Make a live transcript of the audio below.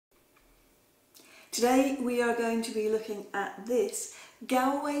Today we are going to be looking at this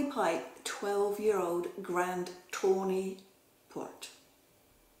Galway Pipe 12-year-old Grand Tawny port.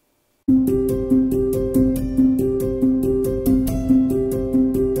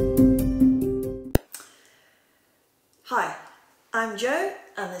 Hi, I'm Jo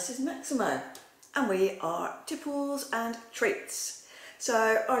and this is Maximo and we are Tipples and Treats.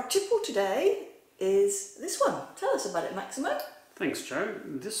 So our tipple today is this one. Tell us about it, Maximo. Thanks, Jo.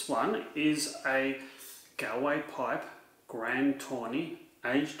 This one is a Galway Pipe Grand Tawny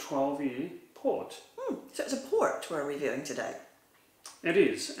aged 12-year port. So it's a port we're reviewing today. It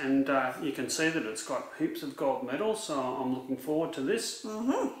is, and you can see that it's got heaps of gold medals, so I'm looking forward to this.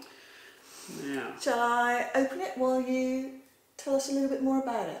 Now, shall I open it while you tell us a little bit more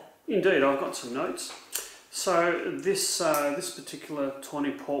about it? Indeed, I've got some notes. So this particular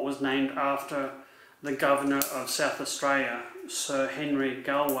Tawny port was named after the Governor of South Australia, Sir Henry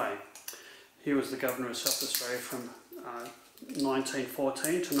Galway. He was the Governor of South Australia from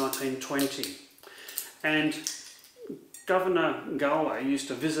 1914 to 1920. And Governor Galway used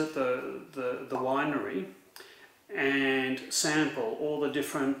to visit the winery and sample all the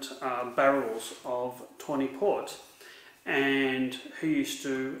different barrels of Tawny port. And he used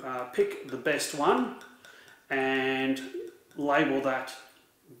to pick the best one and label that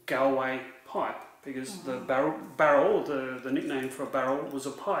Galway Pipe, because the barrel, the nickname for a barrel was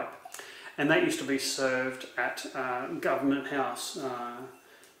a pipe. And that used to be served at Government House,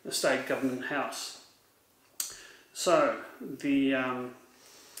 the State Government House. So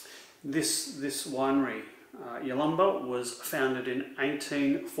this winery, Yalumba, was founded in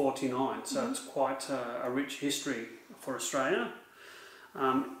 1849, so it's quite a rich history for Australia.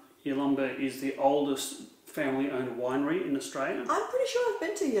 Yalumba is the oldest family-owned winery in Australia. I'm pretty sure I've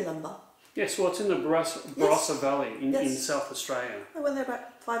been to Yalumba. Yes, well, it's in the Barossa Valley in South Australia. I went there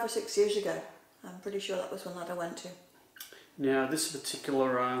about 5 or 6 years ago. I'm pretty sure that was one that I went to. Now, this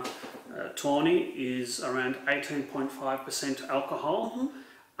particular Tawny is around 18.5% alcohol,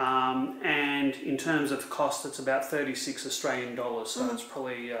 and in terms of cost, it's about 36 Australian dollars, so it's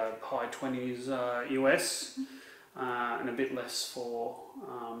probably high 20s US, and a bit less for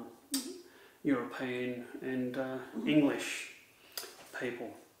European and English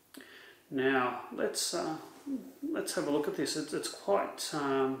people. Now, let's have a look at this. It's quite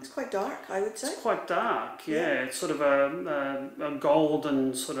dark, I would say. It's quite dark, yeah. It's sort of a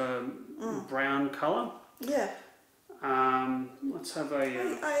golden sort of brown colour. Yeah. Let's have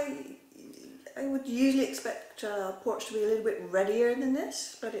a. I would usually expect ports to be a little bit reddier than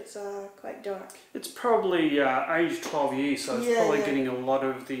this, but it's quite dark. It's probably aged 12 years, so it's probably getting a lot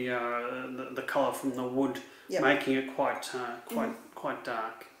of the colour from the wood, making it quite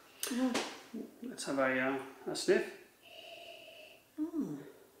dark. Let's have a sniff.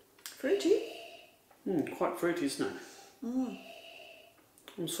 Fruity. Quite fruity, isn't it?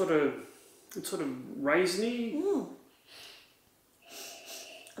 It's sort of raisiny.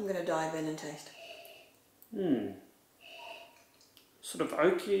 I'm going to dive in and taste. Sort of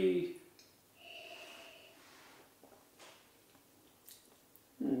oaky.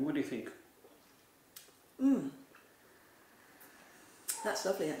 What do you think? That's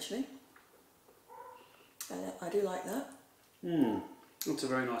lovely, actually. I do like that. It's a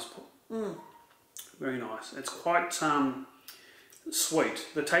very nice port. Very nice. It's quite sweet.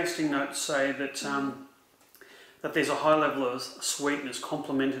 The tasting notes say that that there's a high level of sweetness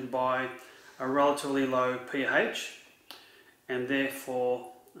complemented by a relatively low pH, and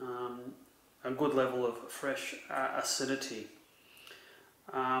therefore a good level of fresh acidity.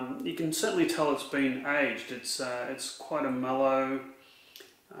 You can certainly tell it's been aged. It's quite a mellow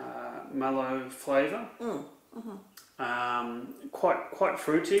flavour. Quite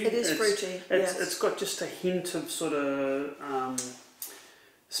fruity. It is fruity. It's got just a hint of sort of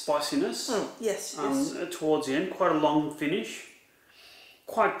spiciness. Yes. Towards the end, quite a long finish.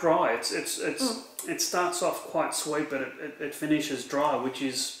 Quite dry. It starts off quite sweet, but it finishes dry, which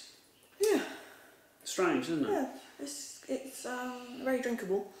is strange, isn't it? Yeah, it's very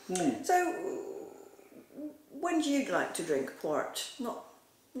drinkable. So, when do you like to drink port?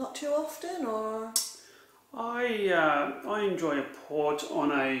 Not too often, or? I enjoy a port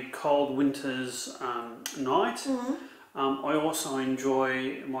on a cold winter's night. I also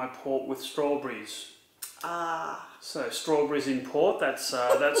enjoy my port with strawberries. So strawberries in port, that's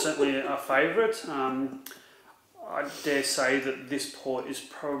certainly a favourite. I dare say that this port is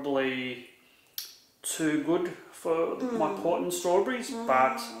probably too good for my port and strawberries,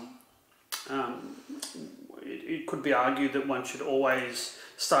 but it could be argued that one should always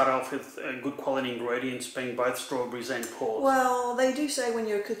start off with good quality ingredients, being both strawberries and port. Well, they do say when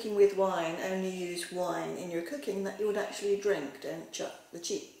you're cooking with wine, only use wine in your cooking that you would actually drink. Don't chuck the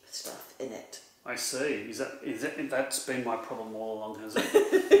cheap stuff in it. I see. That's been my problem all along, has it?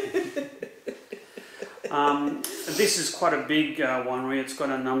 This is quite a big winery. It's got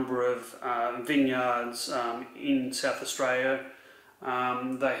a number of vineyards in South Australia.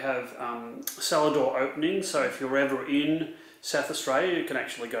 They have cellar door openings, so if you're ever in South Australia, you can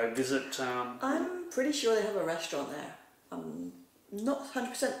actually go visit. I'm pretty sure they have a restaurant there. I'm not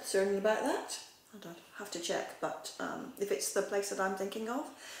 100% certain about that. I'd have to check, but if it's the place that I'm thinking of,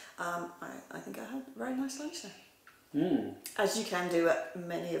 I think I had a very nice lunch there. As you can do at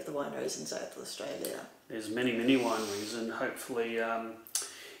many of the wineries in South Australia. There's many wineries, and hopefully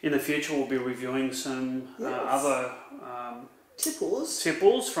in the future we'll be reviewing some other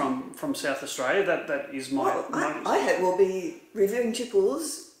Tipples from South Australia. That is my. Well, I hope we'll be reviewing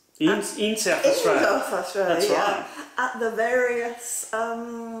Tipples in South Australia. In South Australia, that's right. At the various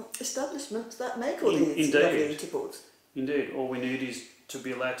establishments that make all these lovely Tipples. Indeed, all we need is to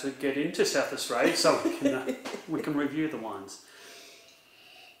be allowed to get into South Australia, so we can review the wines.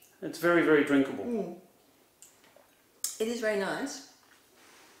 It's very drinkable. It is very nice.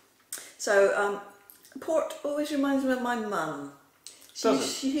 So port always reminds me of my mum.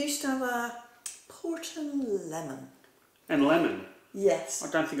 She used to have a port and lemon. And lemon? Yes.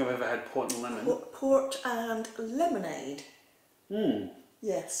 I don't think I've ever had port and lemon. Port and lemonade.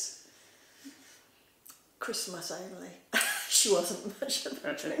 Yes. Christmas only. She wasn't much of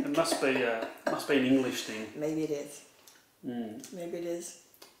a drinker. It must be an English thing. Maybe it is. Maybe it is.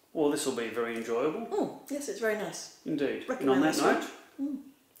 Well, this will be very enjoyable. Yes, it's very nice. Indeed. And Recommend on that this note, one.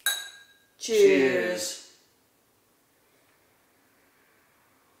 Cheers.